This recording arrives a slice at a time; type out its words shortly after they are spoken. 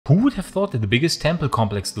Who would have thought that the biggest temple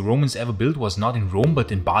complex the Romans ever built was not in Rome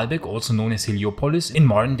but in Baalbek, also known as Heliopolis, in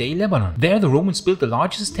modern-day Lebanon. There the Romans built the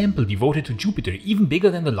largest temple devoted to Jupiter, even bigger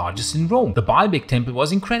than the largest in Rome. The Baalbek Temple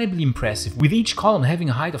was incredibly impressive, with each column having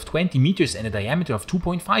a height of 20 meters and a diameter of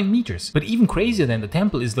 2.5 meters. But even crazier than the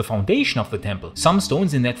temple is the foundation of the temple. Some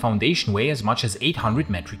stones in that foundation weigh as much as 800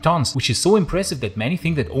 metric tons, which is so impressive that many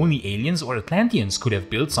think that only aliens or Atlanteans could have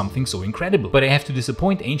built something so incredible. But I have to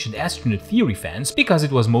disappoint ancient astronaut theory fans, because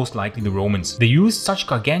it was most likely the Romans. They used such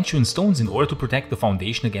gargantuan stones in order to protect the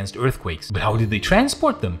foundation against earthquakes. But how did they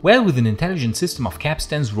transport them? Well, with an intelligent system of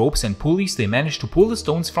capstans, ropes and pulleys, they managed to pull the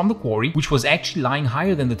stones from the quarry, which was actually lying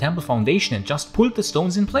higher than the temple foundation, and just pulled the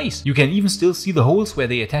stones in place. You can even still see the holes where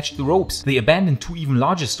they attached the ropes. They abandoned two even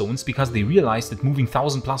larger stones because they realized that moving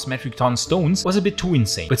 1000+ metric ton stones was a bit too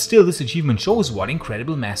insane. But still, this achievement shows what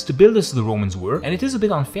incredible master builders the Romans were, and it is a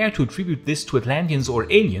bit unfair to attribute this to Atlanteans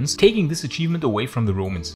or aliens, taking this achievement away from the Romans.